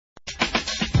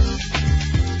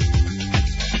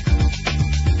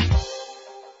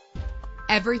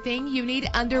Everything you need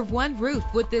under one roof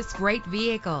with this great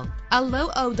vehicle. A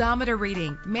low odometer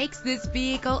reading makes this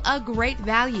vehicle a great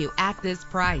value at this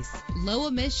price. Low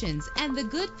emissions and the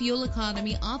good fuel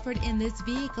economy offered in this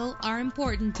vehicle are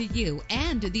important to you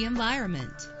and to the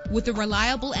environment. With a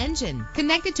reliable engine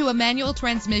connected to a manual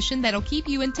transmission that'll keep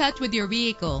you in touch with your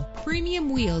vehicle. Premium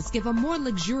wheels give a more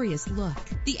luxurious look.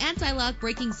 The anti-lock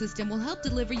braking system will help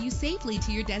deliver you safely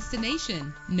to your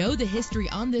destination. Know the history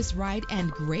on this ride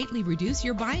and greatly reduce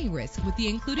your buying risk with the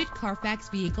included Carfax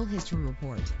Vehicle History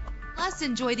Report. Plus,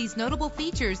 enjoy these notable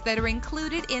features that are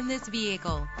included in this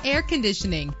vehicle: air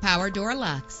conditioning, power door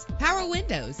locks, power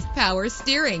windows, power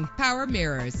steering, power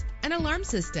mirrors, an alarm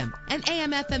system, an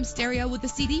AM/FM stereo with a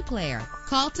CD player.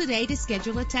 Call today to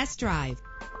schedule a test drive.